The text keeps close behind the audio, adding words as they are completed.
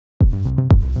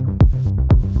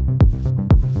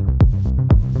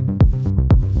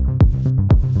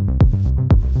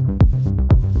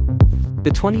The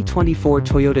 2024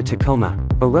 Toyota Tacoma,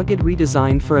 a rugged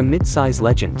redesign for a mid-size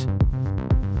legend.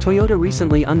 Toyota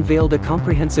recently unveiled a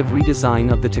comprehensive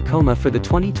redesign of the Tacoma for the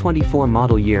 2024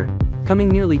 model year, coming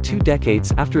nearly 2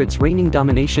 decades after its reigning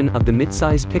domination of the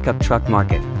mid-size pickup truck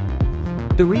market.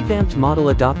 The revamped model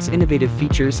adopts innovative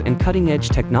features and cutting-edge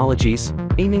technologies,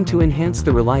 aiming to enhance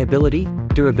the reliability,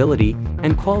 durability,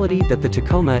 and quality that the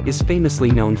Tacoma is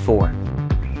famously known for.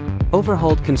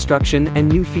 Overhauled construction and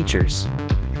new features.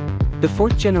 The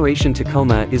 4th-generation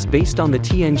Tacoma is based on the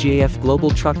TNGAF global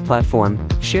truck platform,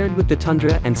 shared with the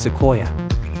Tundra and Sequoia.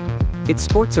 It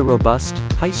sports a robust,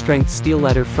 high-strength steel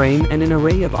ladder frame and an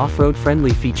array of off-road friendly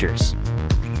features.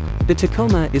 The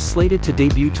Tacoma is slated to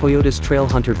debut Toyota's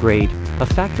Trailhunter grade, a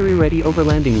factory-ready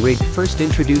overlanding rig first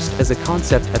introduced as a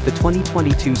concept at the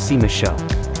 2022 SEMA show.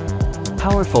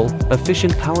 Powerful,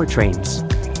 efficient powertrains.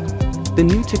 The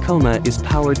new Tacoma is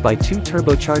powered by 2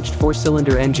 turbocharged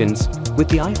 4-cylinder engines, with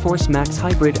the iForce Max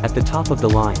Hybrid at the top of the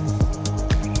line.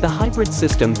 The hybrid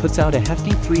system puts out a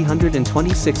hefty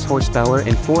 326 horsepower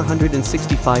and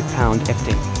 465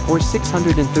 pound-feet, or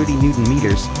 630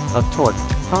 Newton-meters, of torque,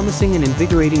 promising an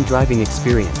invigorating driving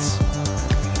experience.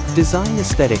 Design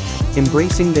aesthetic,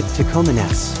 embracing the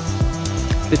Tacoma-ness.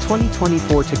 The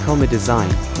 2024 Tacoma design,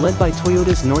 led by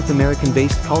Toyota's North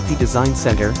American-based Calty Design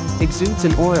Center, exudes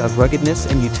an aura of ruggedness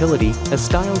and utility, a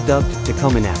style dubbed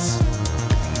Tacoma-ness.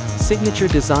 Signature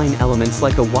design elements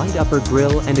like a wide upper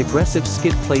grille and aggressive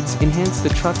skid plates enhance the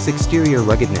truck's exterior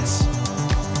ruggedness.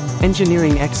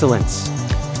 Engineering excellence.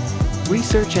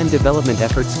 Research and development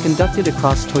efforts conducted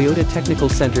across Toyota technical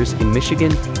centers in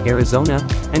Michigan, Arizona,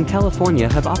 and California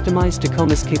have optimized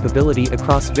Tacoma's capability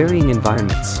across varying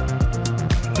environments.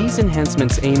 These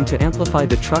enhancements aim to amplify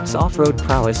the truck's off-road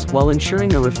prowess while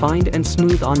ensuring a refined and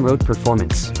smooth on-road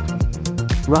performance.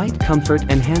 Ride comfort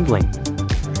and handling.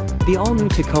 The all-new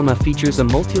Tacoma features a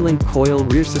multi-link coil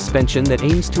rear suspension that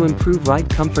aims to improve ride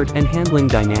comfort and handling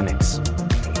dynamics.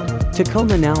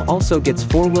 Tacoma now also gets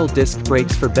 4-wheel disc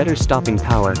brakes for better stopping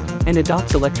power, and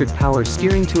adopts electric power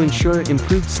steering to ensure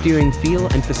improved steering feel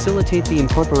and facilitate the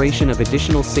incorporation of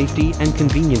additional safety and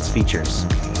convenience features.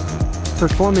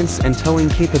 Performance and towing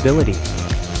capability.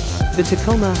 The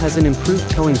Tacoma has an improved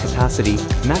towing capacity,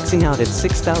 maxing out at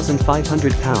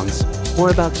 6,500 pounds, or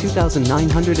about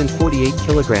 2,948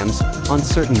 kilograms, on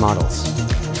certain models.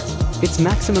 Its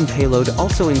maximum payload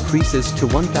also increases to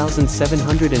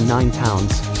 1,709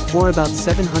 pounds, or about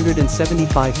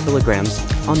 775 kilograms,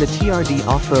 on the TRD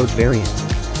Off-Road variant.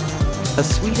 A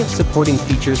suite of supporting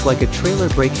features like a trailer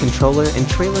brake controller and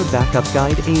trailer backup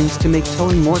guide aims to make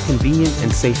towing more convenient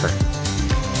and safer.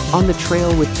 On the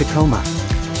trail with Tacoma.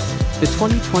 The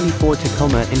 2024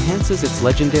 Tacoma enhances its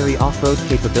legendary off-road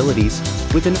capabilities,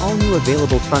 with an all-new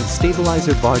available front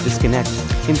stabilizer bar disconnect,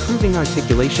 improving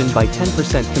articulation by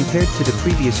 10% compared to the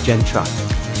previous gen truck.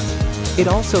 It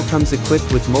also comes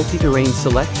equipped with multi-terrain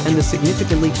select and the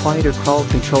significantly quieter crawl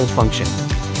control function.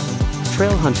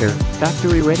 Trailhunter,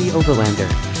 factory-ready overlander.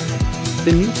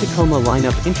 The new Tacoma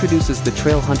lineup introduces the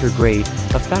Trailhunter grade,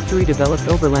 a factory-developed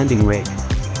overlanding rig.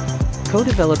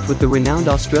 Co-developed with the renowned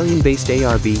Australian-based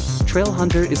ARB,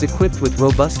 Trailhunter is equipped with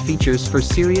robust features for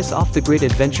serious off-the-grid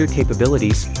adventure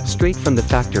capabilities, straight from the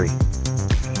factory.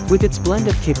 With its blend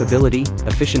of capability,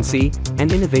 efficiency,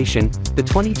 and innovation, the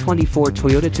 2024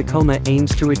 Toyota Tacoma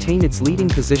aims to retain its leading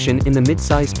position in the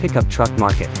mid-size pickup truck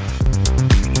market.